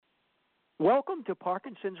Welcome to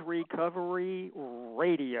Parkinson's Recovery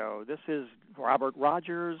Radio. This is Robert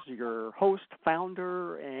Rogers, your host,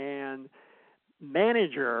 founder, and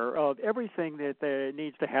manager of everything that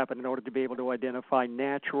needs to happen in order to be able to identify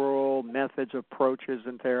natural methods, approaches,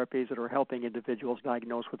 and therapies that are helping individuals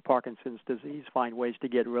diagnosed with Parkinson's disease find ways to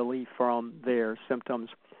get relief from their symptoms.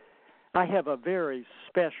 I have a very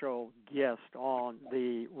special guest on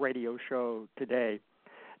the radio show today.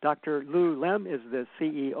 Dr. Lou Lim is the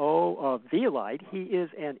CEO of Vielight. He is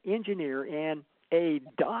an engineer and a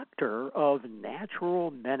doctor of natural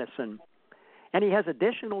medicine. And he has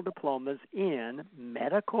additional diplomas in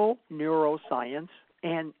medical neuroscience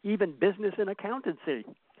and even business and accountancy.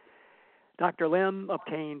 Dr. Lim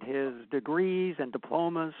obtained his degrees and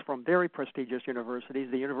diplomas from very prestigious universities,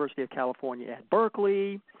 the University of California at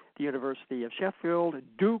Berkeley, the University of Sheffield,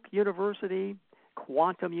 Duke University,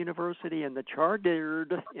 Quantum University, and the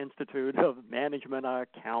Chartered Institute of Management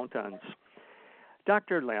Accountants.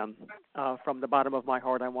 Dr. Lim, from the bottom of my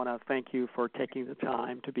heart, I want to thank you for taking the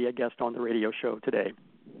time to be a guest on the radio show today.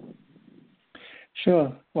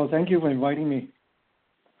 Sure. Well, thank you for inviting me.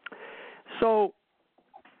 So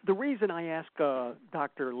the reason I asked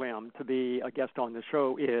Dr. Lim to be a guest on the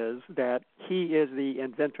show is that he is the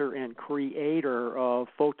inventor and creator of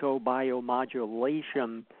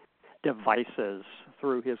photobiomodulation devices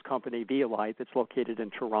through his company Vielight that's located in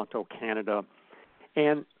Toronto, Canada.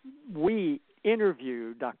 And we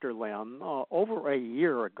interviewed Dr. Lim over a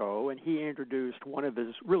year ago, and he introduced one of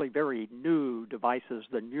his really very new devices,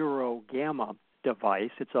 the NeuroGamma device.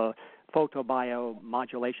 It's a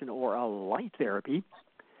photobiomodulation or a light therapy.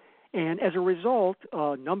 And as a result,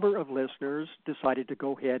 a number of listeners decided to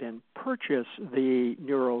go ahead and purchase the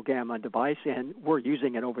NeuroGamma device, and we're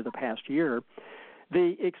using it over the past year.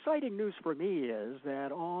 The exciting news for me is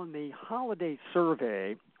that on the holiday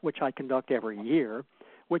survey, which I conduct every year,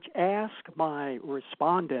 which asks my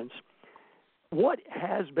respondents, what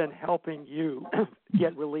has been helping you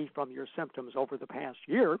get relief from your symptoms over the past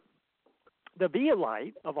year, the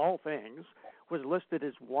Vielight, of all things, was listed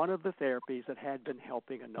as one of the therapies that had been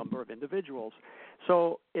helping a number of individuals.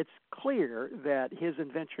 So it's clear that his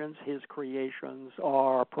inventions, his creations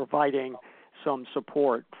are providing some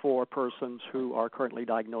support for persons who are currently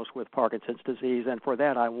diagnosed with Parkinson's disease. And for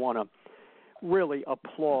that, I want to really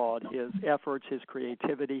applaud his efforts, his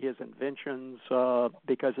creativity, his inventions,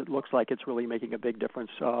 because it looks like it's really making a big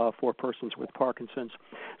difference for persons with Parkinson's.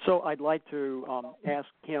 So I'd like to ask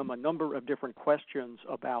him a number of different questions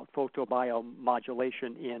about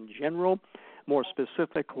photobiomodulation in general, more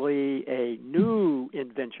specifically a new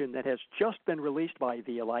invention that has just been released by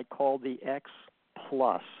Vielight called the X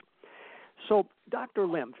Plus. So, Dr.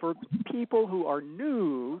 Lim, for people who are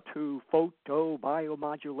new to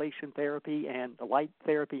photobiomodulation therapy and the light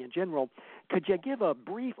therapy in general, could you give a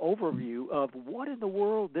brief overview of what in the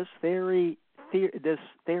world this therapy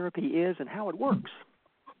is and how it works?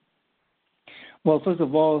 Well, first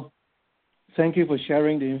of all, thank you for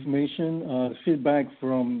sharing the information. Feedback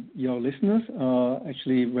from your listeners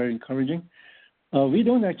actually very encouraging. We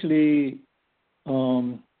don't actually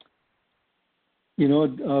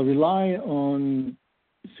rely on,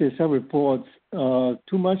 say, some reports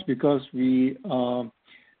too much because we are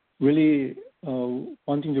really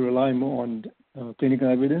wanting to rely more on clinical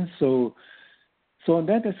evidence. So on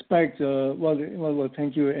that aspect, well,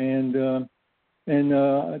 thank you. And to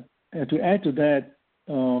add to that,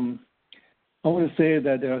 I want to say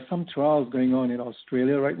that there are some trials going on in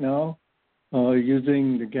Australia right now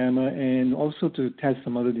using the gamma and also to test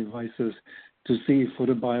some other devices to see if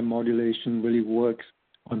photobiomodulation really works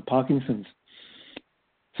on Parkinson's.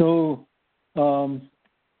 So,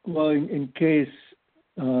 in case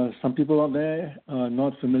some people out there are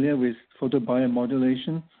not familiar with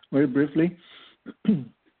photobiomodulation, very briefly,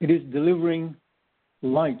 it is delivering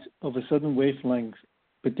light of a certain wavelength,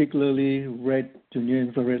 particularly red to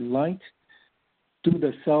near-infrared light, to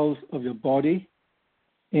the cells of your body.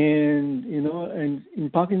 And in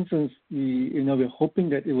Parkinson's, we're hoping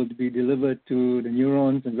that it will be delivered to the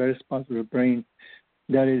neurons and various parts of the brain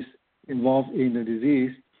that is involved in the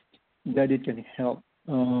disease, that it can help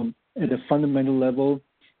at a fundamental level.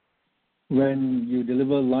 When you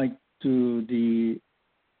deliver light to the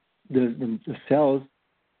cells,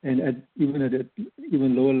 and at a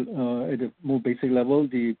more basic level,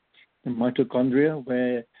 the mitochondria,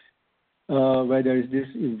 where there is this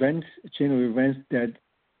chain of events that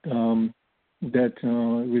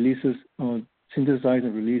releases, synthesize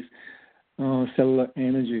and release cellular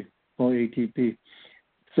energy or ATP.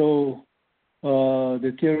 So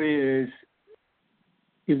the theory is,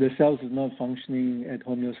 if the cells is not functioning at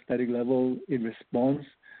homeostatic level, it responds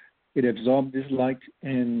it absorbs this light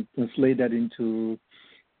and translate that into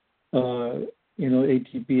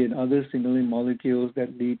ATP and other signaling molecules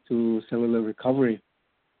that lead to cellular recovery.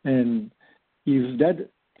 And if that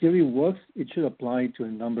theory works, it should apply to a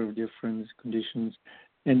number of different conditions.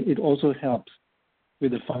 And it also helps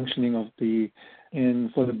with the functioning of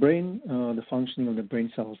and for the brain, the functioning of the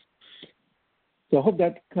brain cells. So I hope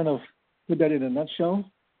that kind of put that in a nutshell.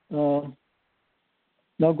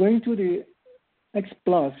 Now going to the X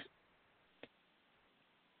Plus,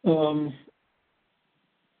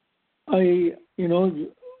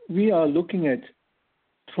 we are looking at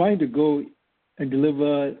trying to go and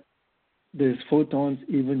deliver these photons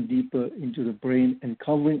even deeper into the brain and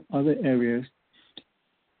covering other areas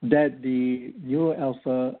that the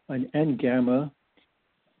neuroalpha and gamma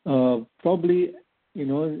probably,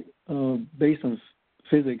 based on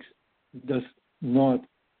physics,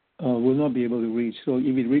 will not be able to reach. So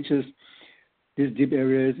if it reaches these deep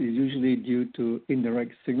areas, it's usually due to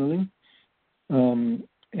indirect signaling. And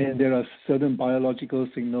there are certain biological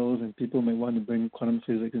signals, and people may want to bring quantum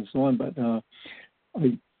physics and so on, but I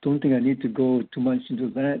don't think I need to go too much into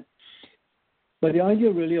that. But the idea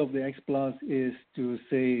really of the X Plus is to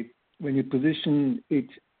say, when you position it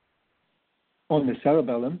on the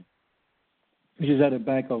cerebellum, which is at the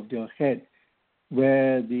back of your head,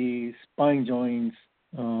 where the spine joins,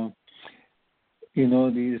 the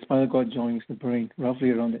spinal cord joins the brain, roughly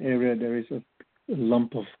around the area there is a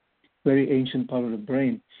lump of very ancient part of the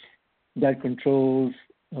brain that controls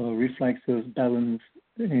reflexes, balance.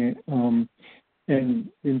 And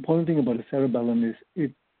the important thing about the cerebellum is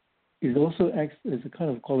it also acts as a kind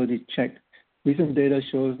of quality check. Recent data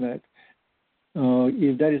shows that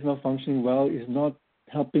if that is not functioning well, it's not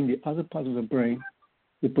helping the other parts of the brain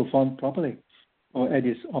to perform properly or at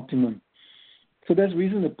its optimum. So there's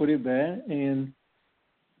reason to put it there. And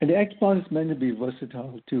the X Plus is meant to be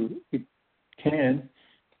versatile too. It can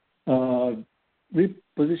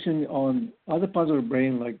reposition on other parts of the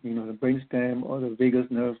brain, like the brainstem or the vagus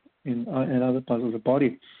nerve and other parts of the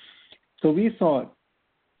body. So we thought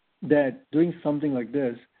that doing something like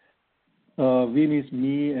this, we means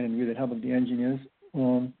me and with the help of the engineers,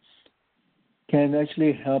 can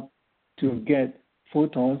actually help to get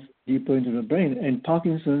photons deeper into the brain. And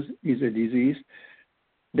Parkinson's is a disease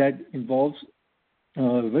that involves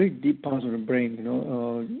very deep parts of the brain.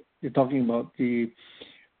 You're talking about the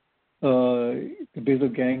basal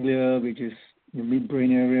ganglia, which is the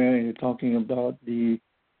midbrain area, and you're talking about the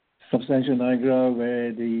substantia nigra,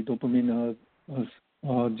 where the dopamine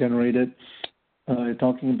are generated. You're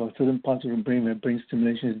talking about certain parts of the brain where brain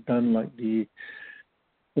stimulation is done, like the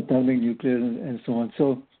hypothalamic nucleus and so on.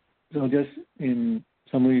 So just in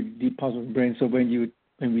summary, deep parts of the brain. So when you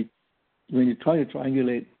try to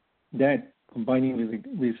triangulate that, combining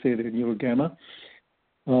with say the neurogamma,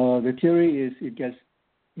 the theory is it gets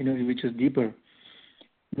it reaches deeper.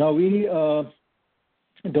 Now we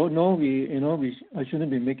don't know. I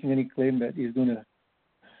shouldn't be making any claim that it's going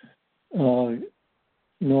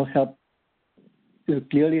to help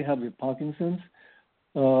clearly help with Parkinson's.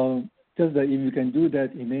 Just that if you can do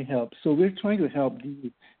that, it may help. So we're trying to help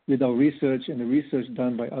with our research and the research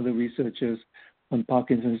done by other researchers on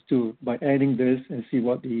Parkinson's too, by adding this and see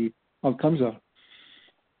what the outcomes are.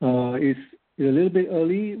 It's a little bit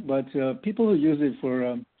early, but people who use it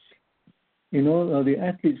for, the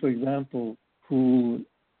athletes, for example, who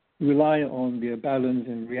rely on their balance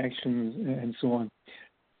and reactions and so on,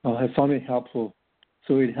 have found it helpful.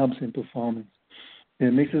 So it helps in performance. And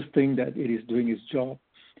it makes us think that it is doing its job.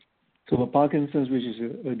 So for Parkinson's, which is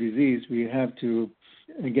a disease, we have to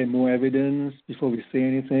get more evidence before we say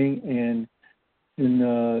anything,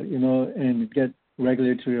 and get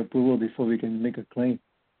regulatory approval before we can make a claim.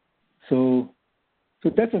 So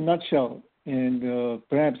that's a nutshell. And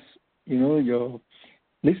perhaps your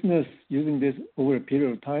listeners using this over a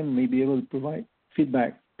period of time may be able to provide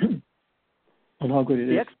feedback on how good it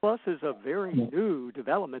is. The X Plus is a very new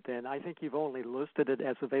development, and I think you've only listed it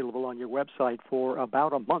as available on your website for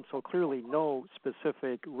about a month, so clearly no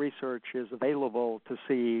specific research is available to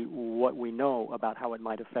see what we know about how it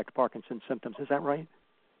might affect Parkinson's symptoms. Is that right?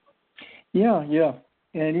 Yeah.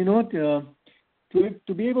 And you know what? To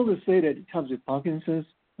be able to say that it helps with Parkinson's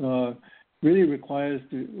really requires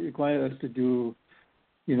us to do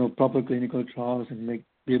proper clinical trials and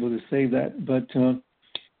be able to say that.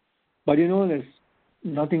 But there's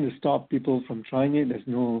nothing to stop people from trying it. There's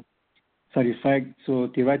no side effect. So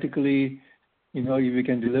theoretically, if we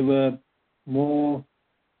can deliver more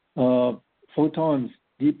photons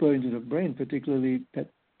deeper into the brain, particularly that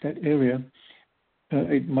area,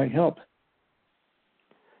 it might help.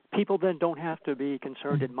 People then don't have to be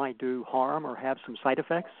concerned it might do harm or have some side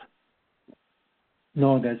effects?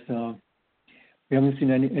 No, that's we haven't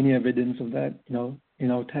seen any evidence of that,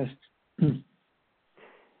 in our tests.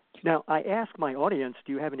 Now, I asked my audience,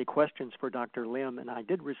 do you have any questions for Dr. Lim? And I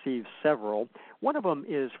did receive several. One of them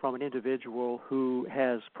is from an individual who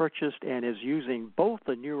has purchased and is using both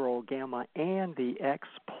the Neuro Gamma and the X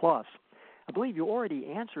Plus. I believe you already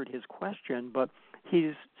answered his question, but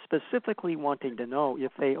he's specifically wanting to know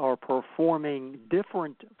if they are performing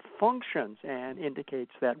different functions and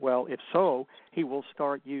indicates that, well, if so, he will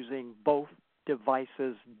start using both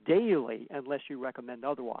devices daily unless you recommend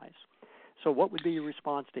otherwise. So what would be your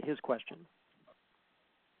response to his question?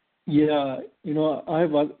 Yeah, I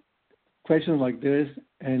have a question like this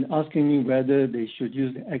and asking me whether they should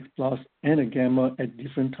use the X Plus and a Gamma at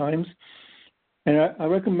different times. And I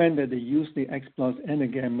recommend that they use the X Plus and the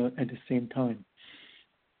Gamma at the same time.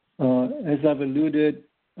 As I've alluded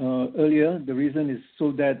earlier, the reason is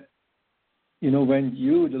so that, when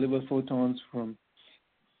you deliver photons from,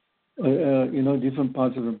 different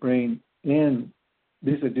parts of the brain and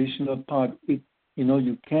this additional part,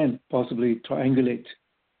 you can possibly triangulate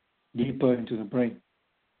deeper into the brain.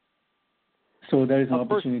 So there is an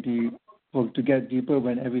opportunity to get deeper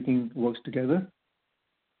when everything works together.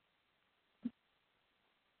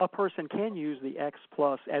 A person can use the X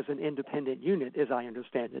Plus as an independent unit, as I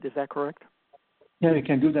understand it. Is that correct? Yeah, they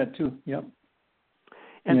can do that too. Yep.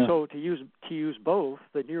 And so to use both,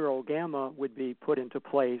 the Neuro Gamma would be put into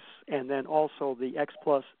place, and then also the X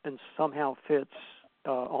Plus and somehow fits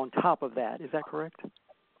on top of that. Is that correct?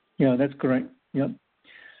 Yeah, that's correct. Yep.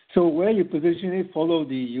 So where you position it, follow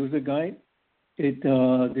the user guide.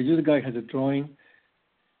 The user guide has a drawing.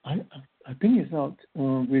 I think it's out.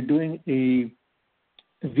 We're doing a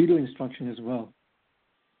video instruction as well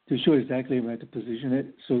to show exactly where to position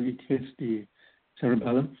it so it hits the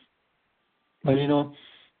cerebellum. But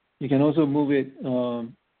you can also move it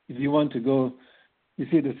if you want to go. You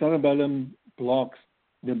see, the cerebellum blocks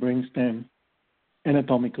the brainstem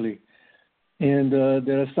anatomically, and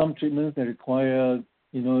there are some treatments that require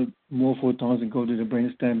more photons and go to the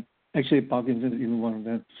brainstem. Actually, Parkinson's is even one of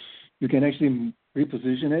them. You can actually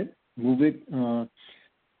reposition it, move it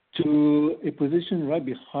to a position right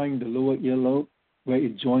behind the lower earlobe where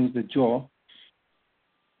it joins the jaw,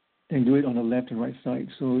 and do it on the left and right side.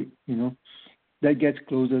 So that gets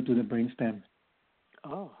closer to the brainstem.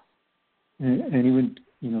 Oh. And even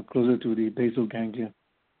closer to the basal ganglia.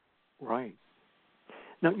 Right.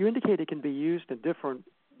 Now, you indicate it can be used in different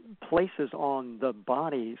places on the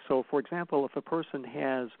body. So, for example, if a person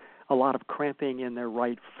has a lot of cramping in their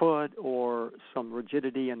right foot or some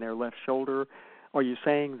rigidity in their left shoulder, are you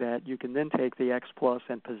saying that you can then take the X Plus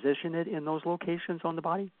and position it in those locations on the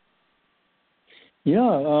body?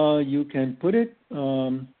 Yeah, you can put it,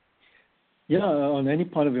 on any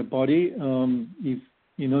part of your body. If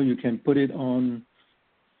you can put it on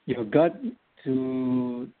your gut.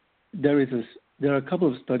 There are a couple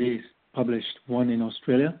of studies published, one in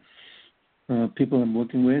Australia, people I'm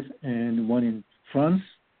working with, and one in France,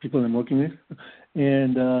 people I'm working with.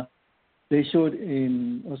 And they showed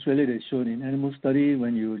in Australia, in animal study,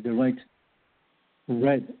 when you direct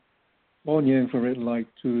red or near infrared light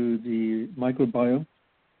to the microbiome,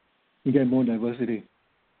 you get more diversity.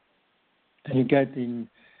 And you get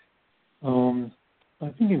I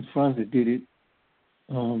think in France they did it.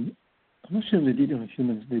 I'm not sure if they did it on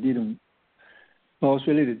humans. They did on,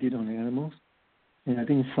 Australia they did on the animals. And I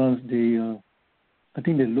think in France they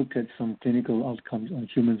looked at some clinical outcomes on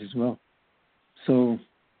humans as well. So,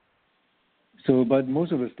 but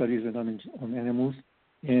most of the studies are done on animals.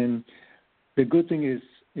 And the good thing is,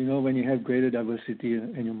 when you have greater diversity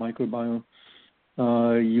in your microbiome,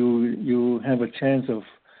 you have a chance of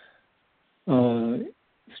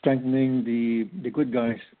strengthening the good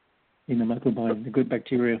guys in the microbiome, the good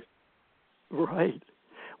bacteria. Right.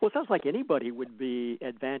 Well, it sounds like anybody would be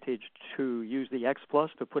advantaged to use the X Plus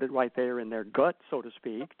to put it right there in their gut, so to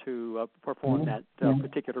speak, to perform that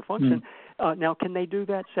particular function. Now, can they do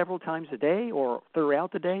that several times a day or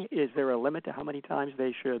throughout the day? Is there a limit to how many times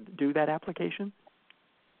they should do that application?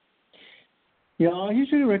 Yeah, I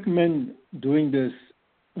usually recommend doing this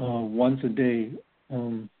once a day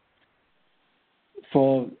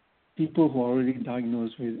for people who are already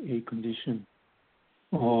diagnosed with a condition,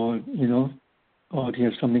 or or they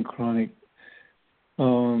have something chronic.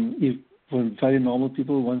 If for fairly normal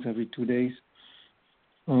people, once every 2 days.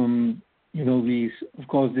 We, of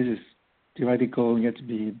course, this is theoretical and yet to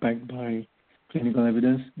be backed by clinical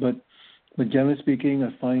evidence. But generally speaking,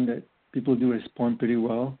 I find that people do respond pretty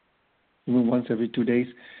well, even once every 2 days.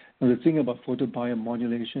 Now, the thing about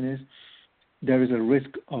photobiomodulation is there is a risk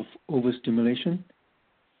of overstimulation.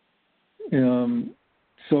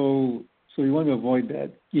 So So you want to avoid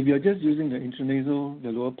that. If you're just using the intranasal, the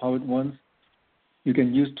lower powered ones, you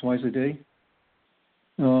can use twice a day.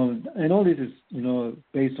 And all this is,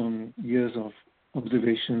 based on years of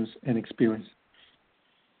observations and experience.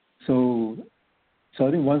 So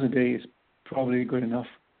I think once a day is probably good enough.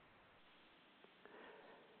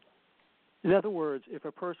 In other words, if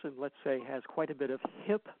a person, let's say, has quite a bit of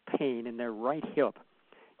hip pain in their right hip,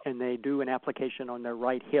 and they do an application on their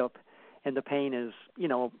right hip, and the pain is,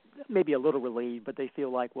 maybe a little relieved, but they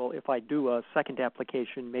feel like, well, if I do a second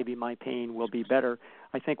application, maybe my pain will be better.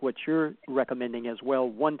 I think what you're recommending as well,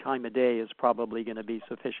 one time a day is probably going to be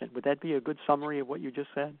sufficient. Would that be a good summary of what you just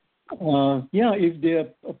said? Yeah, if they're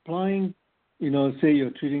applying, say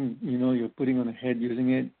you're treating, you're putting on a head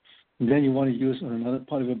using it, and then you want to use on another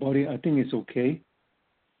part of your body, I think it's okay,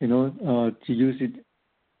 to use it,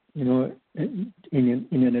 in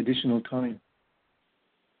an additional time.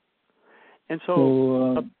 And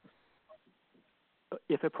so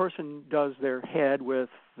if a person does their head with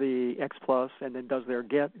the X Plus and then does their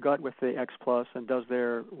gut with the X Plus and does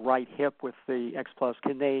their right hip with the X Plus,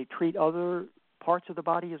 can they treat other parts of the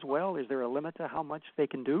body as well? Is there a limit to how much they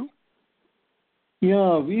can do?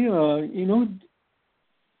 Yeah, we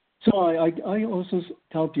so I also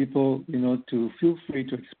tell people, to feel free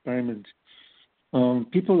to experiment.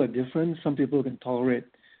 People are different. Some people can tolerate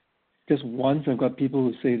just once. I've got people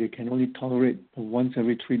who say they can only tolerate once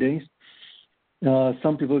every 3 days.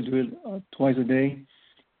 Some people do it twice a day.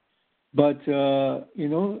 But,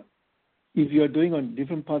 if you're doing on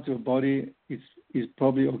different parts of your body, it's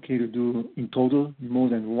probably okay to do in total more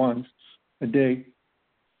than once a day.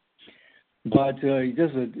 But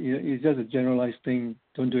it's just a generalized thing.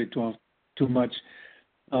 Don't do it too much.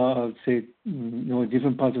 Say,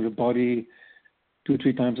 different parts of the body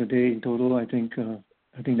 2-3 times a day in total. I think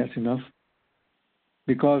that's enough.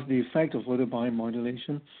 Because the effect of photo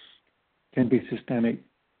biomodulation can be systemic.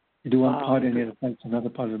 You do one part and it affects another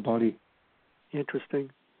part of the body. Interesting.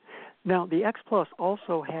 Now, the X Plus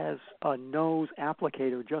also has a nose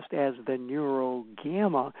applicator, just as the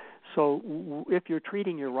NeuroGamma. So if you're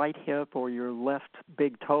treating your right hip or your left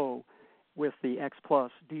big toe with the X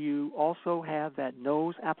Plus, do you also have that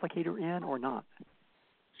nose applicator in or not?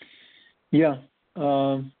 Yeah.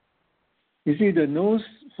 You see, the nose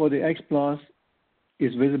for the X Plus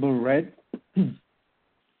is visible red,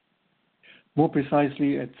 more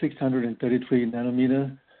precisely at 633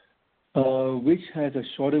 nanometer, which has a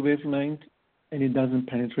shorter wavelength and it doesn't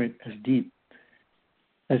penetrate as deep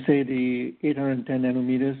as, say, the 810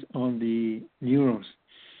 nanometers on the Neuros.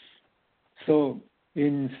 So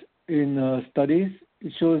in studies,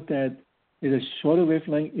 it shows that with a shorter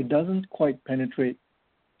wavelength, it doesn't quite penetrate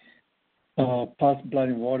past blood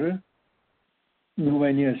and water,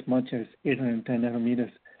 nowhere near as much as 810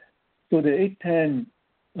 nanometers. So the 810,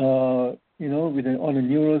 on the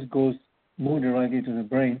Neuros goes more directly to the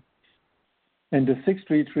brain. And the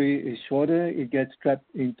 633 is shorter. It gets trapped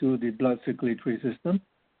into the blood circulatory system.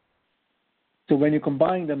 So when you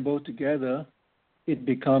combine them both together, it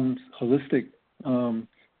becomes holistic. You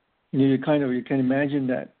can imagine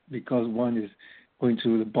that because one is going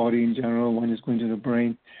to the body in general, one is going to the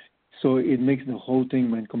brain. So it makes the whole thing,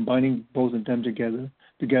 when combining both of them together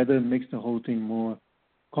it makes the whole thing more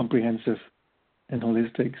comprehensive and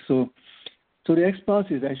holistic. So the X Plus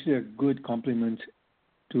is actually a good complement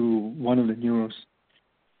to one of the Neuros.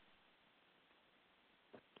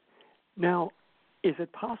 Now, is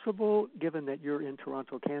it possible, given that you're in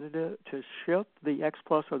Toronto, Canada, to ship the X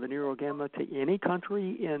Plus or the NeuroGamma to any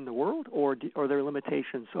country in the world, or are there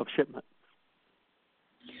limitations of shipment?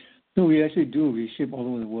 No, we actually do. We ship all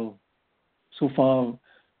over the world. So far,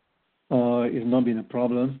 it's not been a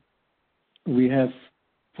problem. We have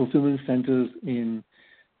fulfillment centers in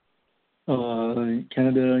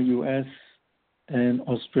Canada, U.S., and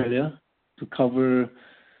Australia to cover,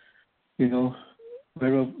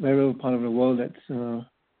 wherever part of the world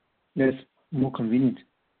that's more convenient,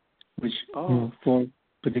 which for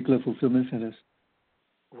particular fulfillment centers.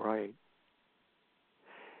 Right.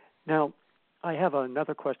 Now, I have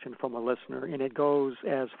another question from a listener, and it goes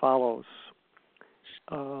as follows.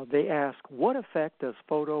 They ask, what effect does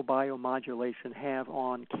photobiomodulation have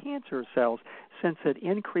on cancer cells? Since it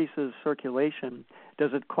increases circulation,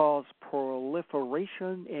 does it cause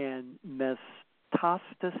proliferation and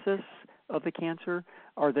metastasis of the cancer?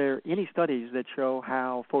 Are there any studies that show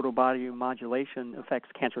how photobiomodulation affects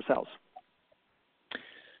cancer cells?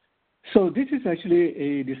 So this is actually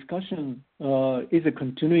a discussion, is a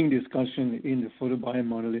continuing discussion in the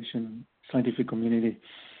photobiomodulation scientific community.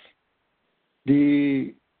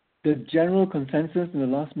 The general consensus in the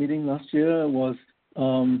last meeting last year was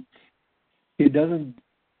it doesn't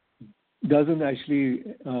doesn't actually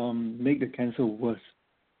make the cancer worse.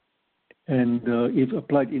 And if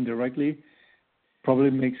applied indirectly,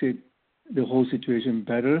 probably makes the whole situation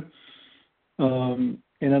better. And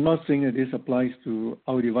I'm not saying that this applies to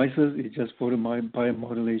our devices. It's just for the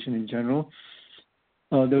biomodulation in general.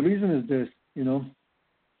 The reason is this,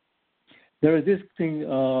 there is this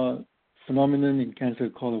phenomenon in cancer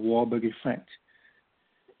called a Warburg effect.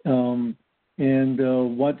 And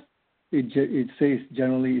what it says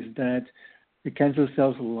generally is that the cancer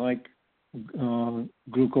cells like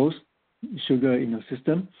glucose, sugar in your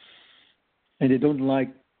system, and they don't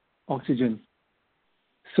like oxygen.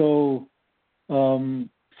 So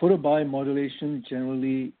photobiomodulation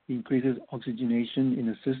generally increases oxygenation in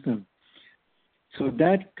the system. So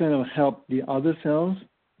that kind of helped the other cells,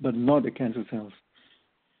 but not the cancer cells.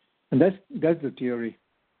 And that's the theory.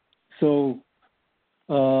 So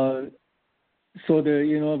during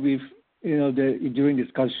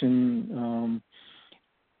discussion,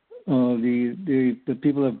 the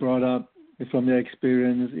people have brought up from their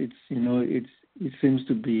experience. It seems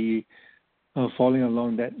to be falling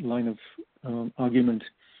along that line of argument.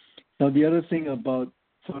 Now, the other thing about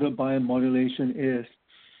photobiomodulation is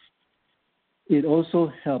it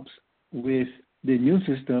also helps with the immune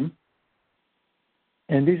system,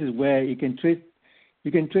 and this is where you can trace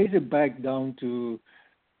it back down to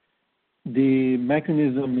the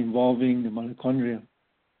mechanism involving the mitochondria.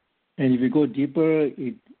 And if you go deeper,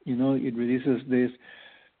 it releases this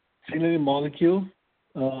signaling molecule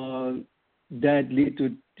that lead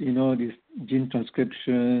to this gene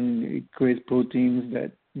transcription. It creates proteins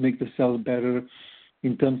that make the cells better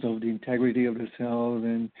in terms of the integrity of the cells,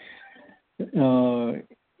 and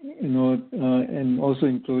also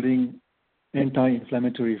including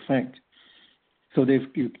anti-inflammatory effect. So they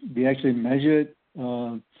actually measured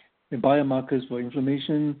the biomarkers for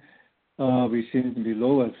inflammation, which seems to be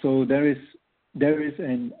lower. So there is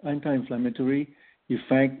an anti-inflammatory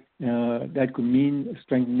effect that could mean a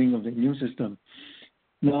strengthening of the immune system.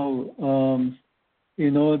 Now,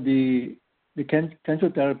 the cancer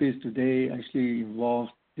therapies today actually involve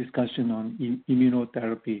discussion on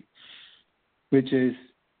immunotherapy, which is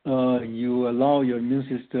you allow your immune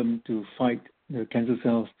system to fight the cancer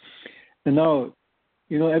cells. And now,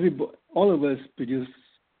 all of us produce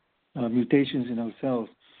mutations in our cells,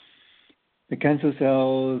 the cancer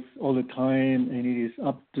cells all the time, and it is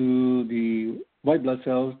up to the white blood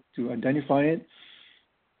cells to identify it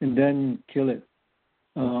and then kill it.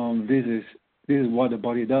 This is what the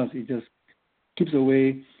body does. It just keeps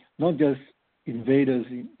away not just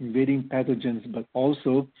invading pathogens, but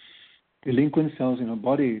also delinquent cells in our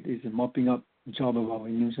body. It is a mopping up job of our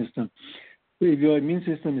immune system. So if your immune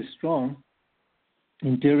system is strong,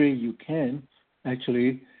 in theory, you can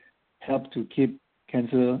actually help to keep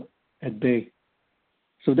cancer at bay.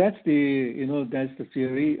 So that's the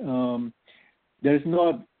theory. There's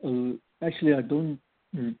not actually I don't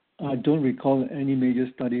recall any major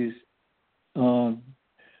studies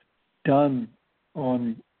done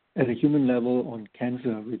at a human level on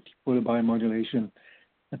cancer with photobiomodulation.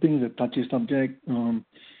 I think it's a touchy subject.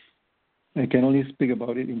 I can only speak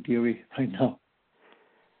about it in theory right now.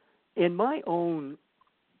 In my own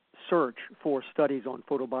search for studies on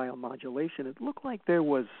photobiomodulation, it looked like there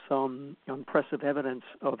was some impressive evidence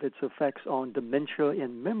of its effects on dementia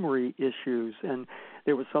and memory issues, and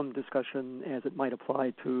there was some discussion as it might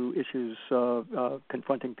apply to issues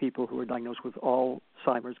confronting people who are diagnosed with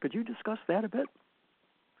Alzheimer's. Could you discuss that a bit?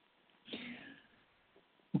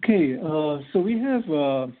 Okay, so we have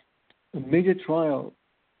a major trial.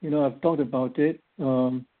 I've talked about it.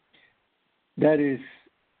 That is,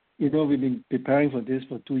 we've been preparing for this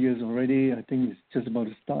for 2 years already. I think it's just about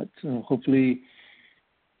to start. Hopefully,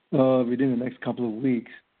 within the next couple of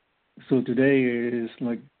weeks. So today is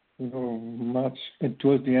March, and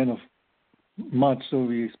towards the end of March. So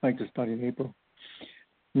we expect to start in April.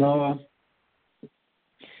 Now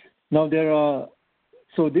there are.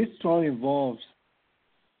 So this trial involves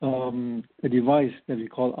a device that we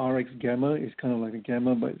call RX Gamma. It's kind of like a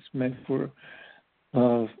gamma, but it's meant for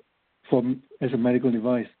as a medical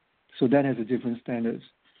device. So that has a different standards.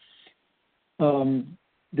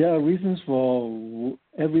 There are reasons for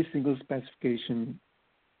every single specification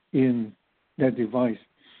in that device,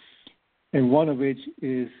 and one of which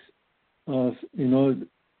is,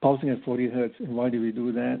 pulsing at 40 hertz. And why do we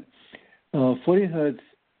do that? 40 hertz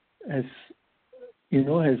has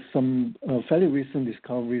some fairly recent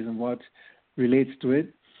discoveries on what relates to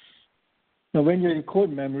it. Now, when you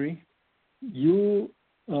encode memory, you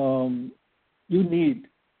need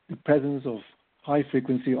the presence of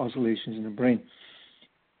high-frequency oscillations in the brain,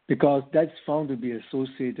 because that's found to be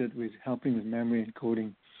associated with helping with memory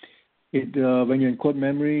encoding. when you encode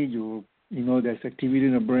memory, there's activity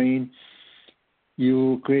in the brain.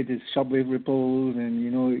 You create these shockwave ripples, and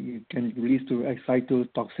you can release to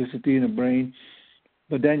excitotoxicity in the brain.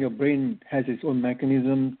 But then your brain has its own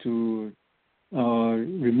mechanism to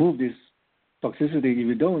remove this toxicity. If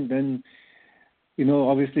you don't, then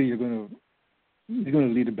obviously you're going to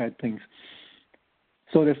lead to bad things.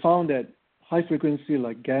 So they found that high frequency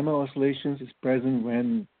like gamma oscillations is present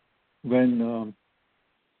when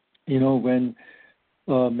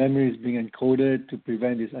memory is being encoded to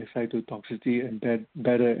prevent this excitotoxicity and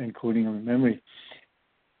better encoding of the memory.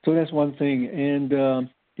 So that's one thing. And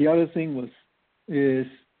the other thing was a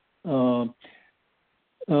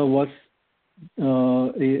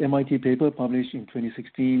MIT paper published in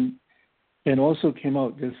 2016, and also came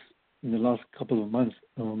out just in the last couple of months,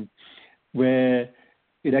 where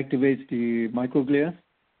it activates the microglia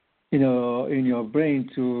in your brain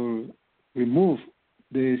to remove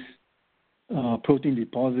this protein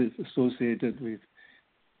deposits associated with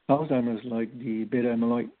Alzheimer's, like the beta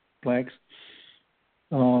amyloid plaques,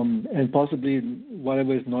 and possibly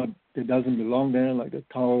whatever that doesn't belong there, like the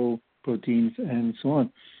tau proteins and so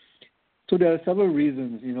on. So there are several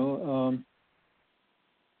reasons,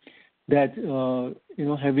 that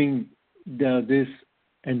having this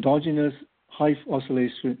endogenous high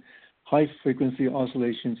frequency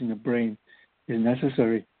oscillations in the brain is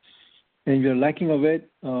necessary. And if you're lacking of it,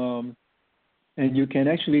 and you can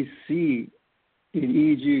actually see in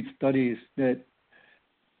EEG studies that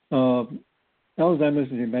Alzheimer's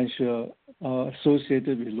and dementia are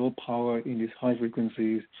associated with low power in these high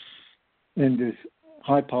frequencies and this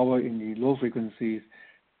high power in the low frequencies.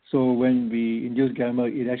 So when we induce gamma,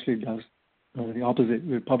 it actually does the opposite.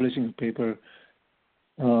 We're publishing a paper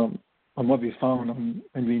on what we found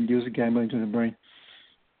when we induce gamma into the brain.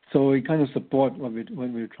 So it kind of supports what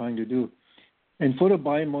we're trying to do. And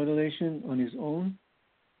photobiomodulation on its own,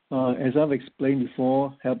 as I've explained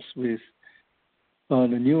before, helps with the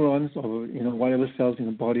neurons or whatever cells in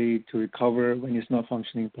the body to recover when it's not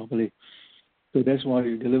functioning properly. So that's why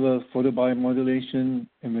we deliver photobiomodulation,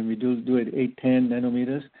 and when we do it 810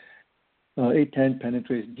 nanometers, 810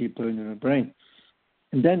 penetrates deeper into the brain.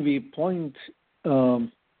 And then we point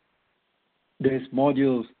these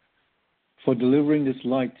modules for delivering this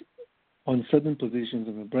light on certain positions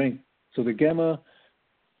of the brain. So the gamma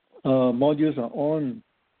modules are on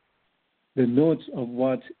the nodes of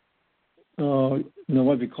what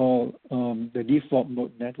we call the default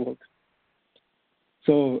mode network.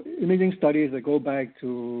 So imaging studies that go back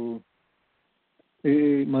to,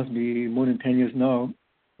 it must be more than 10 years now,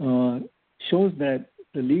 shows that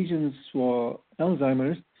the lesions for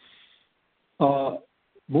Alzheimer's are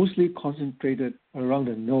mostly concentrated around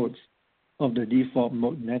the nodes of the default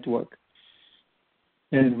mode network.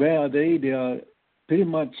 And where are they? They are pretty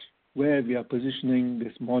much where we are positioning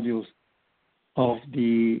these modules of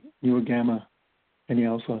the neurogamma and the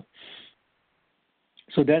alpha.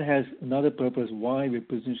 So that has another purpose why we're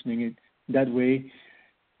positioning it that way.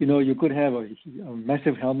 You could have a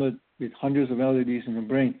massive helmet with hundreds of LEDs in the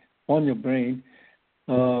brain, on your brain,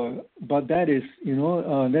 but that is,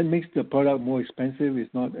 that makes the product more expensive.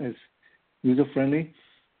 It's not as user-friendly,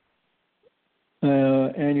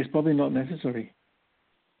 and it's probably not necessary.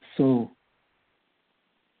 So,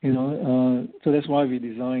 so that's why we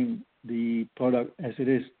designed the product as it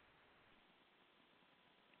is.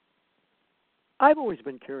 I've always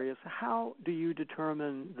been curious, how do you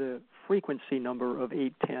determine the frequency number of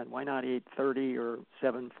 810? Why not 830 or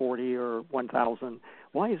 740 or 1000?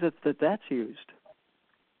 Why is it that that's used?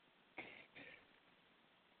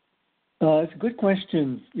 It's a good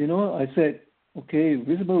question. I said, okay,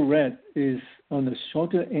 visible red is on the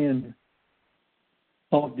shorter end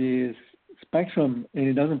of the spectrum, and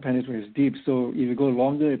it doesn't penetrate as deep. So if you go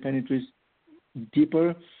longer, it penetrates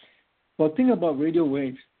deeper. But think about radio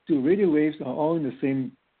waves. Radio waves are all in the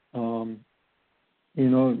same,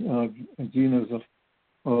 genus of,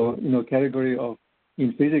 category of,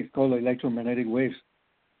 in physics, called electromagnetic waves.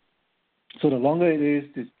 So the longer it is,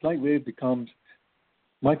 this light wave becomes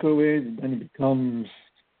microwave, and then it becomes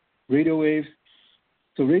radio waves.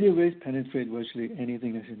 So radio waves penetrate virtually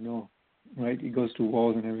anything, as you know, right? It goes through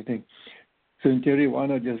walls and everything. So in theory, why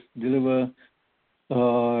not just deliver,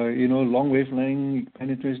 long wavelength,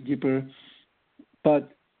 penetrates deeper.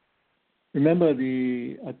 But remember,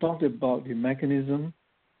 I talked about the mechanism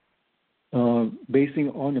basing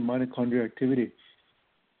on the mitochondrial activity,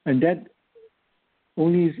 and that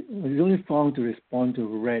is only found to respond to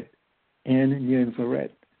red and near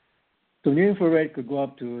infrared. So near infrared could go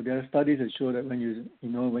up to. There are studies that show that when you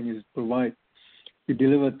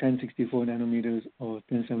deliver 1064 nanometers or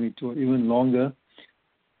 1072 or even longer,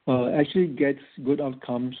 actually gets good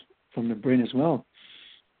outcomes from the brain as well.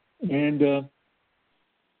 And,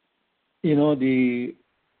 the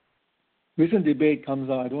recent debate comes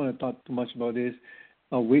out, I don't want to talk too much about this,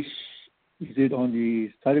 which is it on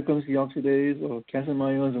the cytochrome C oxidase or calcium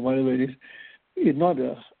ions or whatever it is.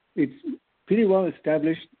 It's pretty well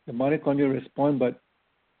established, the mitochondrial response,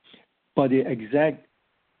 but the exact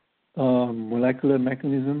molecular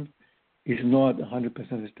mechanism is not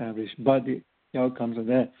 100% established, but the outcomes are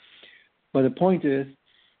there. But the point is,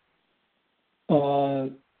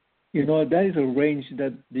 that is a range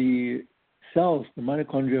that the cells, the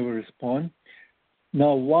mitochondria, will respond.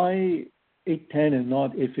 Now, why 810 and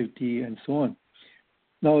not 850 and so on?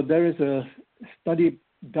 Now, there is a study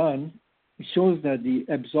done. It shows that the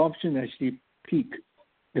absorption actually peak,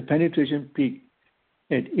 the penetration peak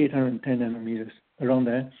at 810 nanometers, around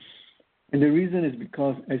there. And the reason is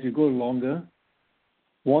because as you go longer,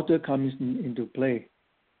 water comes into play.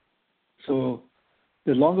 So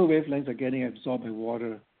the longer wavelengths are getting absorbed by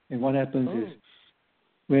water. And what happens is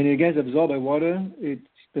when it gets absorbed by water, it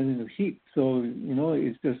turns into heat. So,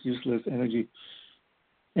 it's just useless energy.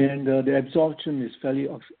 And the absorption is fairly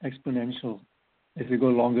exponential as you go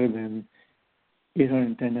longer than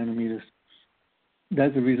 810 nanometers.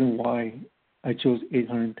 That's the reason why I chose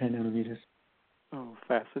 810 nanometers. Oh,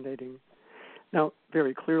 fascinating. Now,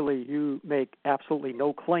 very clearly, you make absolutely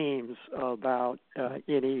no claims about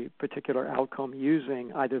any particular outcome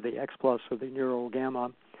using either the X Plus or the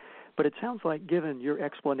neurogamma. But it sounds like, given your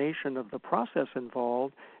explanation of the process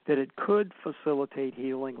involved, that it could facilitate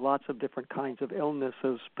healing lots of different kinds of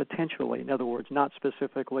illnesses potentially. In other words, not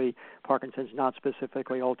specifically Parkinson's, not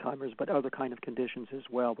specifically Alzheimer's, but other kind of conditions as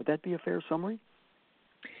well. Would that be a fair summary?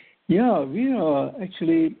 Yeah, we are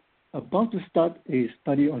actually about to start a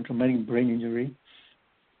study on traumatic brain injury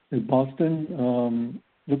in Boston,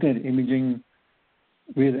 looking at imaging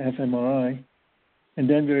with fMRI. And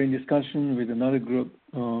then we're in discussion with another group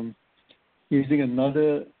using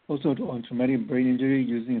another, also on traumatic brain injury,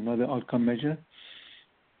 using another outcome measure.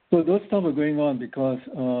 So those stuff are going on because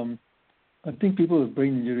I think people with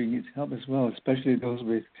brain injury need help as well, especially those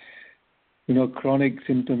with, chronic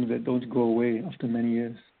symptoms that don't go away after many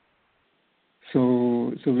years.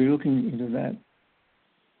 So we're looking into that.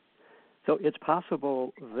 So it's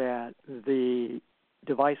possible that the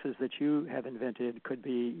devices that you have invented could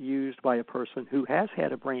be used by a person who has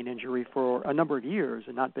had a brain injury for a number of years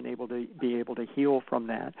and not been able to heal from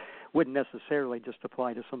that. Wouldn't necessarily just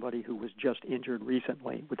apply to somebody who was just injured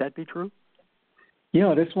recently. Would that be true?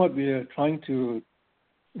 Yeah, that's what we are trying to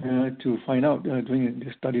find out, doing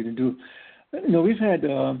this study to do. We've had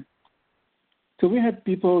we had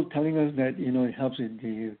people telling us that it helps with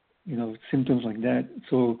the symptoms like that.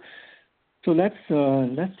 So let's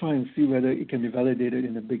try and see whether it can be validated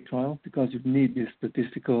in a big trial, because you need these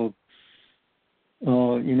statistical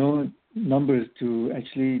numbers to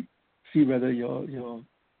actually see whether your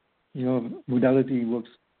modality works.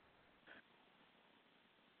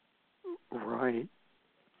 Right.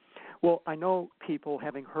 Well, I know people,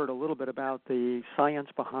 having heard a little bit about the science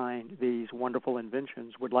behind these wonderful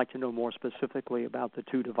inventions, would like to know more specifically about the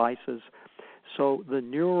two devices. So the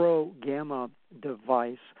NeuroGamma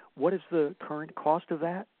device, what is the current cost of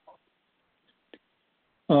that?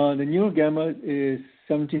 The NeuroGamma is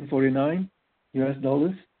 $1,749 US,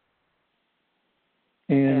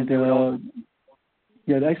 and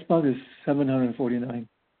the X Plus is $749.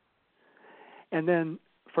 And then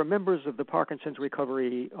for members of the Parkinson's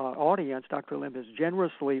recovery audience, Dr. Lim has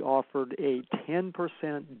generously offered a 10%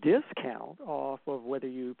 discount off of whether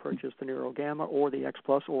you purchase the NeuroGamma or the X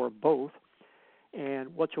Plus or both.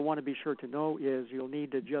 And what you'll want to be sure to know is you'll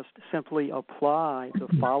need to just simply apply the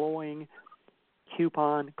following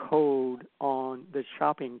coupon code on the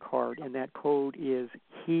shopping cart, and that code is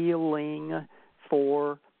HEALING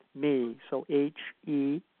for me. So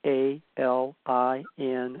HEALING,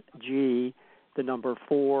 the number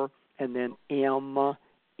 4, and then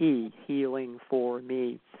ME, healing for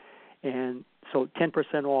me. And so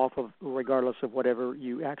 10% off of regardless of whatever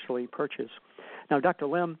you actually purchase. Now, Dr.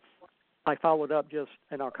 Lim, I followed up just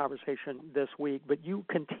in our conversation this week, but you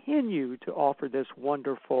continue to offer this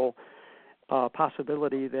wonderful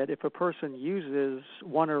possibility that if a person uses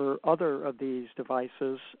one or other of these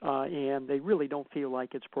devices and they really don't feel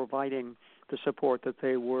like it's providing the support that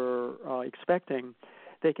they were expecting,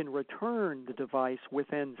 they can return the device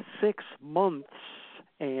within 6 months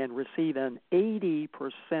and receive an 80%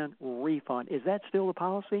 refund. Is that still the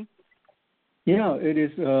policy? Yeah, it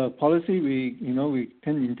is a policy. We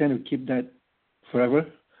intend to keep that forever.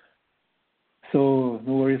 So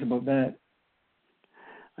no worries about that.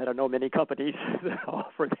 I don't know many companies that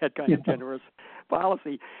offer that kind of generous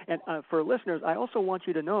policy. And for listeners, I also want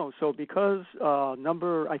you to know, so because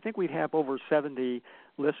I think we have over 70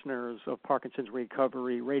 listeners of Parkinson's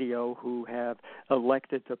Recovery Radio who have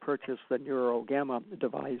elected to purchase the NeuroGamma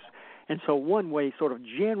device. And so one way sort of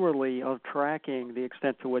generally of tracking the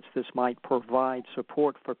extent to which this might provide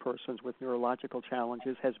support for persons with neurological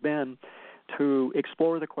challenges has been to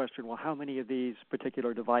explore the question, well, how many of these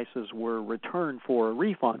particular devices were returned for a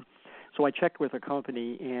refund? So I checked with a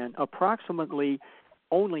company, and approximately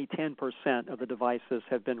only 10% of the devices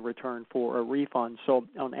have been returned for a refund. So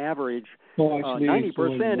on average,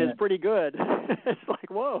 90% is pretty good. It's like,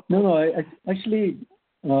 whoa. No, actually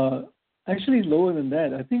lower than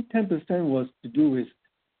that. I think 10% was to do with,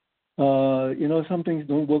 some things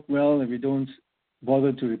don't work well and we don't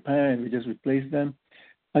bother to repair and we just replace them.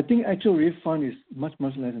 I think actual refund is much,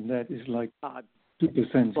 much less than that. It's like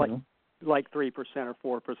 2%, like 3%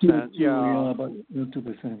 or 4%. Yeah, about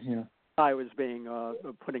 2%, yeah. I was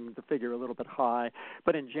putting the figure a little bit high.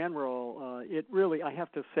 But in general, it really, I have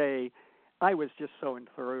to say, I was just so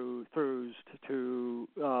enthused to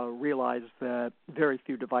realize that very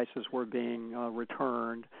few devices were being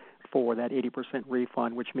returned for that 80%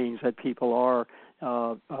 refund, which means that people are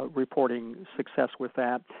reporting success with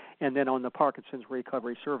that. And then on the Parkinson's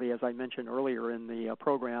Recovery Survey, as I mentioned earlier in the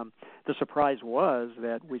program, the surprise was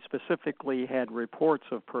that we specifically had reports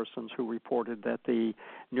of persons who reported that the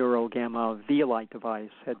NeuroGamma Vielight device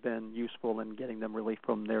had been useful in getting them relief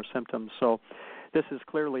from their symptoms. So this is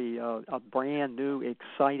clearly a brand new,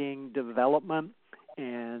 exciting development.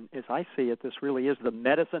 And as I see it, this really is the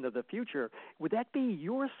medicine of the future. Would that be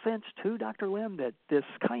your sense, too, Dr. Lim, that this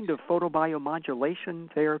kind of photobiomodulation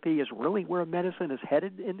therapy is really where medicine is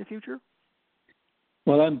headed in the future?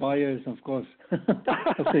 Well, I'm biased, of course.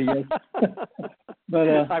 I say yes. But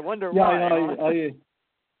I wonder why.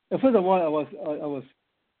 First of all,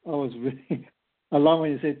 I was really alarmed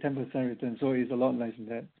when you said 10% return, so it's a lot less than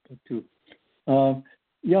that, too.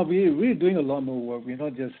 We're doing a lot more work. We're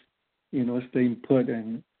not just staying put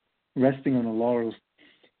and resting on the laurels.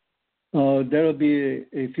 There will be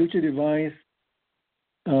a future device.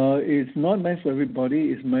 It's not meant for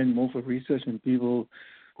everybody. It's meant more for research and people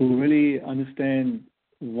who really understand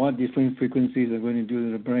what different frequencies are going to do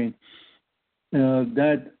to the brain.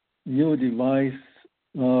 That new device,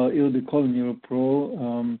 it will be called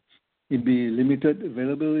NeuroPro. It'll be limited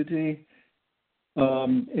availability,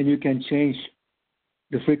 and you can change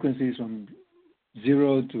the frequencies from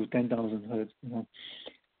 0 to 10,000 hertz.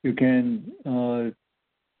 You can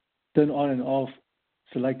turn on and off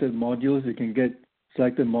selected modules. You can get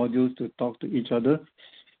selected modules to talk to each other,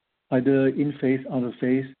 either in phase, out of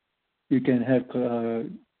phase. You can have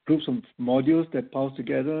groups of modules that pulse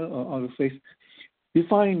together or out of phase. We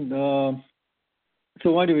find,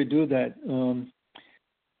 so why do we do that?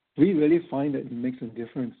 We really find that it makes a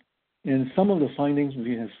difference. And some of the findings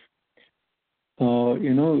we have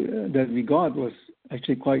that we got was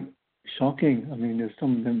actually quite shocking. I mean, there's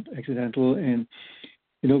some of them accidental, and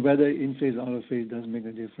whether in phase or out of phase does make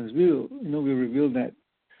a difference. We'll reveal that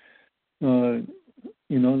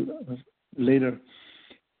later.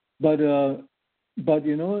 But the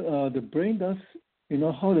brain does,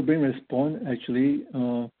 how the brain responds actually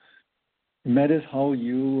matters how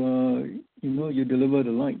you deliver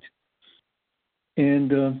the light.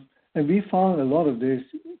 And we found a lot of this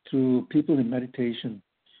through people in meditation,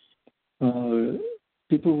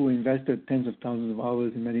 people who invested tens of thousands of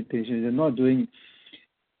hours in meditation. They're not doing,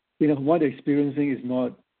 what they're experiencing is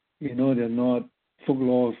not, they're not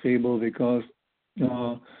folklore or fable, because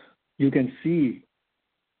you can see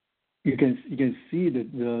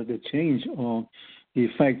the change or the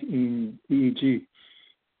effect in EEG,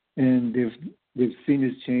 and they've seen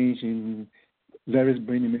this change in various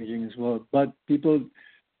brain imaging as well. But people,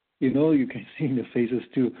 you can see in the faces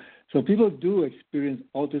too. So people do experience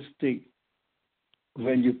altered state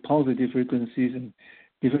when you pulse at different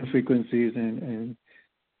frequencies and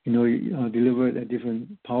deliver it at different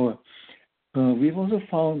power. We've also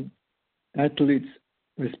found athletes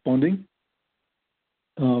responding.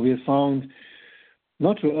 We have found,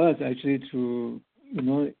 not through us actually, through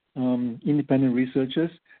independent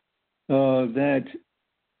researchers, that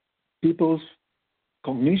people's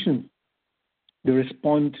cognition, they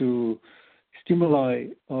respond to stimuli,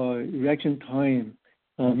 reaction time,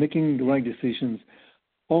 making the right decisions.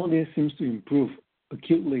 All this seems to improve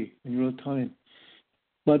acutely in real time.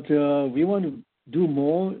 But we want to do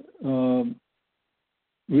more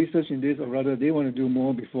research in this, or rather they want to do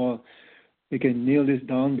more before they can nail this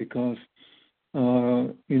down, because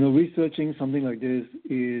researching something like this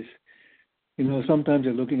is, sometimes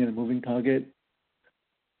you're looking at a moving target.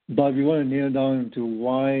 but we want to nail down to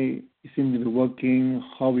why it seems to be working,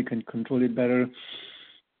 how we can control it better,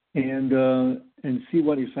 and see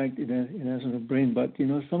what effect it has on the brain. But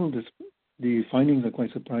some of the findings are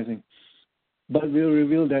quite surprising. But we'll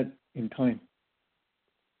reveal that in time.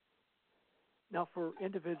 Now, for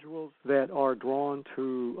individuals that are drawn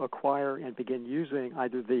to acquire and begin using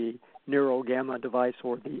either the NeuroGamma device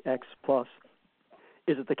or the X Plus,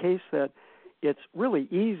 is it the case that it's really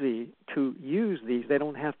easy to use these? They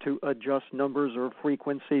don't have to adjust numbers or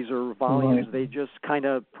frequencies or volumes. Right. They just kind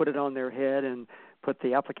of put it on their head and put the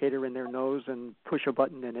applicator in their nose and push a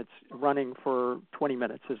button, and it's running for 20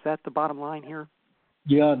 minutes. Is that the bottom line here?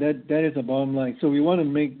 Yeah, that is the bottom line. So we want to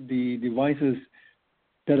make the devices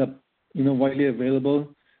that are widely available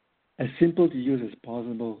as simple to use as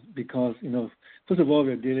possible, because first of all,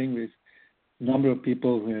 we're dealing with a number of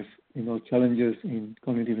people who have challenges in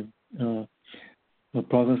cognitive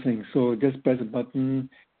processing. So just press a button,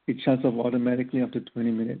 it shuts off automatically after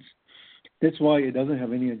 20 minutes. That's why it doesn't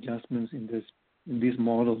have any adjustments in these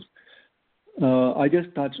models. I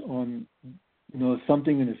just touched on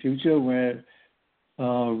something in the future where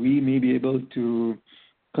we may be able to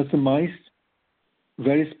customize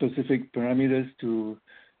very specific parameters to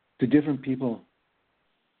different people,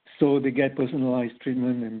 so they get personalized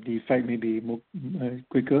treatment and the effect may be more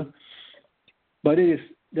quicker. But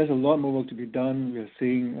there's a lot more work to be done.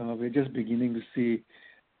 We're just beginning to see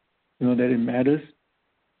that it matters,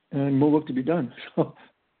 and more work to be done. So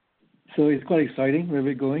it's quite exciting where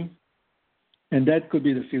we're going, and that could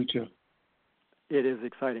be the future. It is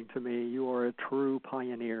exciting to me. You are a true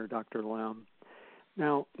pioneer, Dr. Lam.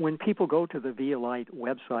 Now, when people go to the Vielight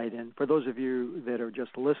website, and for those of you that are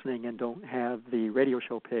just listening and don't have the radio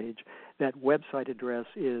show page, that website address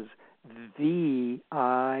is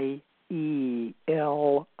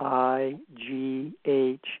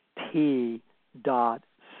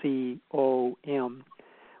VIELIGHT.com.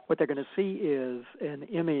 What they're going to see is an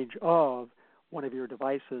image of one of your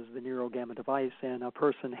devices, the NeuroGamma device, and a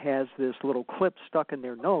person has this little clip stuck in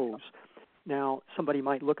their nose. Now, somebody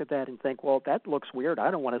might look at that and think, well, that looks weird. I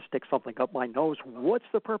don't want to stick something up my nose. What's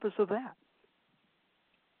the purpose of that?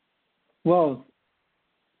 Well,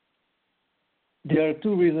 there are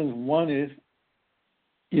two reasons. One is,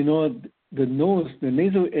 the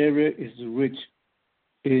nasal area is rich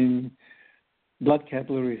in blood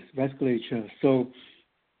capillaries, vasculature. So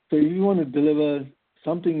if you want to deliver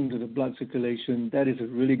something into the blood circulation, that is a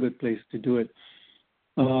really good place to do it.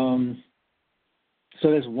 So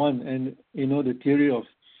that's one. And, the theory of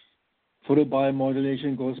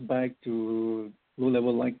photobiomodulation goes back to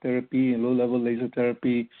low-level light therapy and low-level laser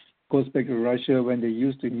therapy, goes back to Russia when they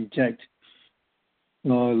used to inject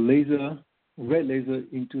red laser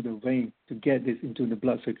into the vein to get this into the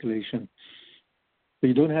blood circulation. So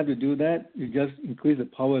you don't have to do that. You just increase the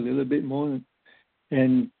power a little bit more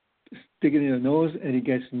and stick it in your nose, and it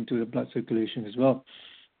gets into the blood circulation as well.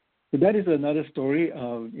 So that is another story.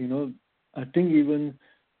 I think even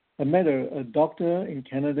I met a doctor in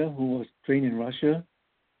Canada who was trained in Russia.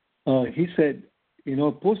 He said,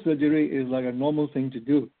 post-surgery is like a normal thing to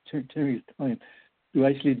do during his time, to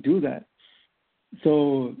actually do that.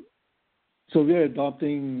 So we're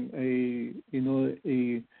adopting a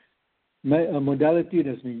modality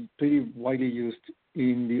that's been pretty widely used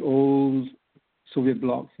in the old Soviet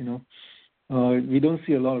bloc. We don't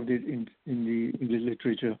see a lot of it in the English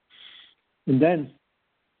literature. And then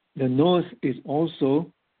the nose is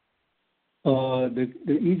also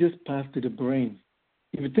the easiest path to the brain.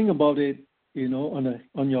 If you think about it,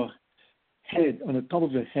 on your head, on the top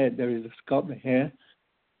of your head, there is a scalp, the hair.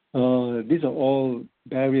 These are all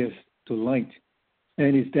barriers to light,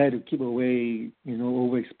 and it's there to keep away,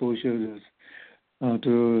 overexposure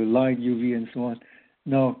to light, UV, and so on.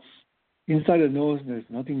 Now, inside the nose, there's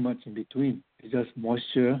nothing much in between. It's just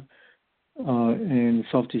moisture and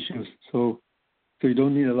soft tissues. So you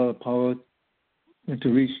don't need a lot of power to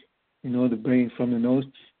reach, the brain from the nose.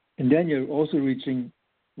 And then you're also reaching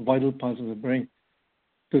vital parts of the brain.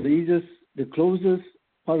 So the closest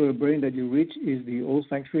part of the brain that you reach is the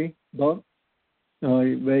olfactory bulb,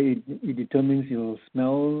 where it determines your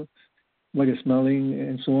smell, what you're smelling,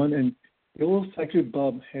 and so on. And the olfactory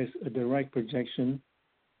bulb has a direct projection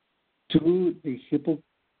to the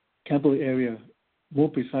hippocampal area, more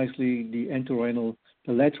precisely the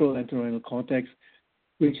lateral entorhinal cortex,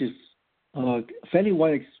 which is fairly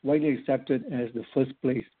widely accepted as the first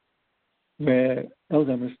place where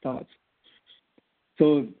Alzheimer's starts.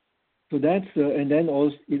 So that's and then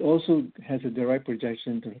it also has a direct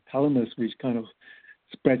projection to the thalamus, which kind of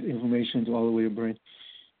spreads information to all the way to the brain.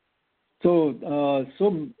 So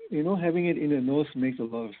having it in the nose makes a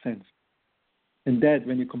lot of sense. And that,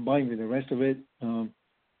 when you combine with the rest of it,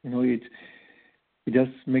 it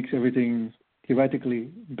just makes everything theoretically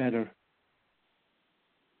better.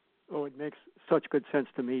 Oh, it makes such good sense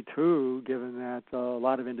to me, too, given that a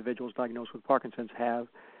lot of individuals diagnosed with Parkinson's have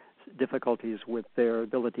difficulties with their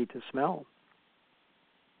ability to smell.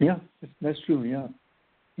 Yeah, that's true, yeah.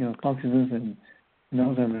 Parkinson's and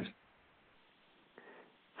Alzheimer's.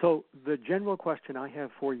 So the general question I have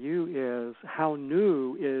for you is, how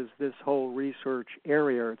new is this whole research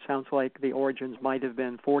area? It sounds like the origins might have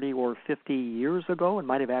been 40 or 50 years ago and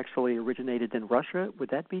might have actually originated in Russia. Would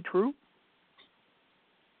that be true?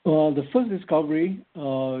 Well, the first discovery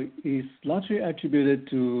is largely attributed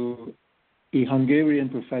to a Hungarian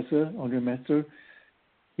professor, Andre Metzger.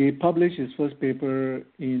 He published his first paper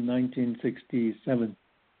in 1967.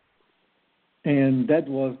 And that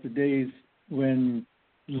was the days when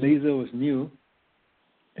laser was new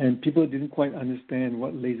and people didn't quite understand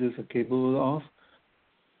what lasers are capable of.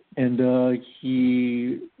 And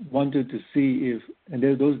he wanted to see if, and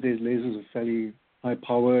those days lasers were fairly high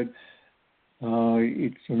powered.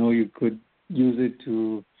 You could use it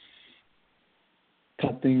to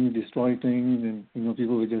cut things, destroy things, and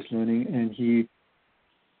people were just learning. And he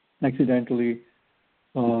accidentally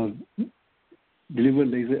delivered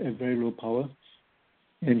laser at very low power,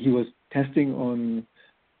 and he was testing on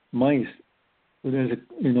mice. So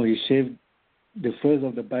he shaved the first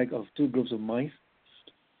of the back of two groups of mice.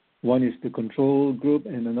 One is the control group,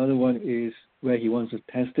 and another one is where he wants to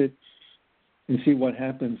test it and see what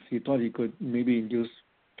happens. He thought he could maybe induce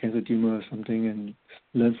cancer tumor or something and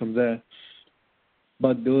learn from there.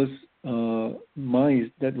 But those mice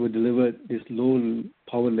that were delivered this low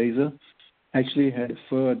power laser actually had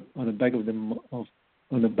fur on the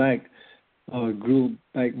back grew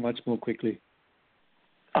back much more quickly.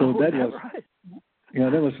 So that was right?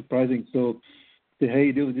 that was surprising. So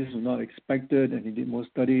hey, this was not expected, and he did more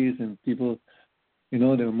studies, and people, there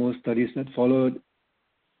were more studies that followed.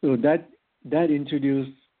 So that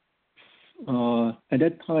introduced, at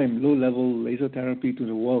that time, low-level laser therapy to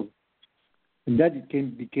the world. And that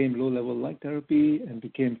became low-level light therapy and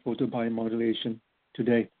became photobiomodulation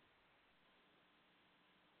today.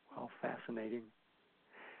 Wow, fascinating.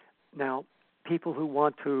 Now, people who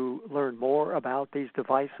want to learn more about these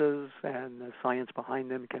devices and the science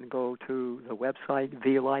behind them can go to the website,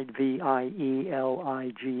 Vielight,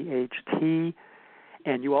 Vielight.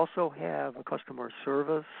 And you also have a customer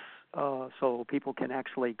service, so people can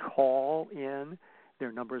actually call in.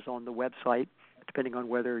 Their numbers on the website, depending on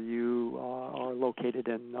whether you are located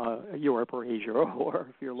in Europe or Asia, or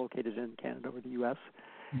if you're located in Canada or the U.S.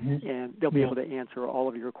 Mm-hmm. And they'll be able to answer all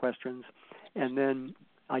of your questions. And then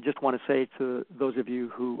I just want to say to those of you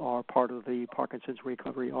who are part of the Parkinson's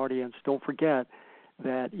recovery audience, don't forget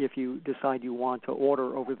that if you decide you want to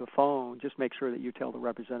order over the phone, just make sure that you tell the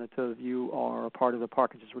representative you are a part of the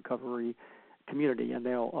Parkinson's recovery community, and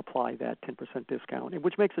they'll apply that 10% discount,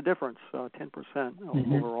 which makes a difference. 10%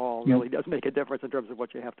 overall really does make a difference in terms of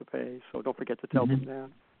what you have to pay. So don't forget to tell them that.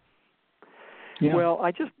 Yeah. Well,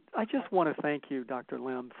 I just want to thank you, Dr.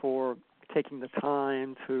 Lim, for taking the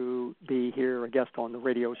time to be here, a guest on the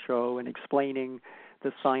radio show, and explaining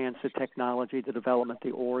the science, the technology, the development,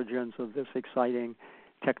 the origins of this exciting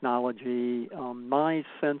technology. My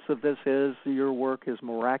sense of this is your work is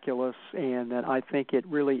miraculous, and that I think it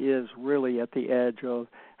really is at the edge of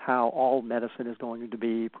how all medicine is going to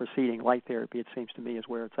be proceeding. Light therapy, it seems to me, is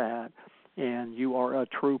where it's at. And you are a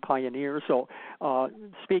true pioneer. So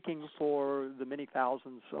speaking for the many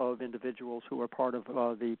thousands of individuals who are part of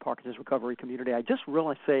the Parkinson's recovery community, I just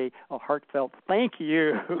really say a heartfelt thank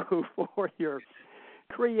you for your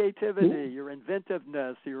creativity, your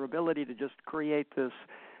inventiveness, your ability to just create this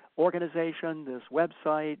organization, this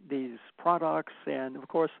website, these products. And, of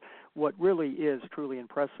course, what really is truly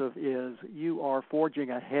impressive is you are forging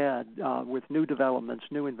ahead with new developments,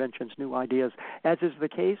 new inventions, new ideas, as is the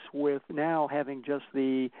case with now having just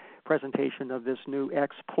the presentation of this new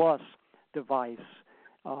X Plus device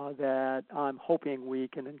that I'm hoping we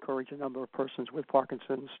can encourage a number of persons with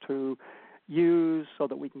Parkinson's to use so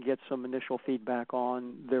that we can get some initial feedback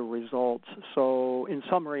on their results. So in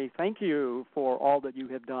summary, thank you for all that you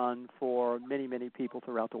have done for many, many people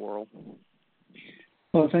throughout the world.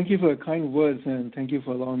 Well, thank you for your kind words, and thank you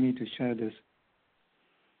for allowing me to share this.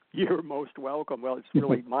 You're most welcome. Well, it's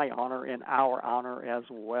really my honor and our honor as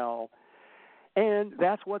well. And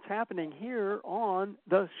that's what's happening here on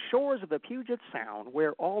the shores of the Puget Sound,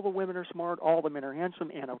 where all the women are smart, all the men are handsome,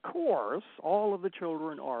 and, of course, all of the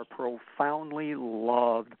children are profoundly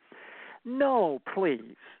loved. No,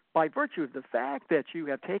 please, by virtue of the fact that you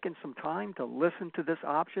have taken some time to listen to this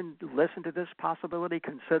option, listen to this possibility,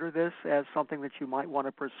 consider this as something that you might want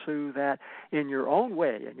to pursue that in your own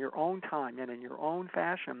way, in your own time, and in your own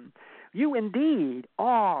fashion, you indeed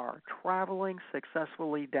are traveling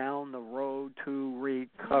successfully down the road to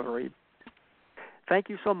recovery. Thank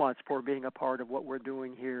you so much for being a part of what we're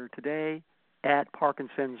doing here today at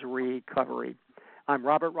Parkinson's Recovery. I'm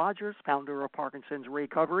Robert Rogers, founder of Parkinson's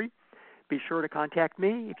Recovery. Be sure to contact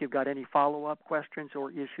me if you've got any follow-up questions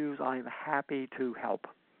or issues. I am happy to help.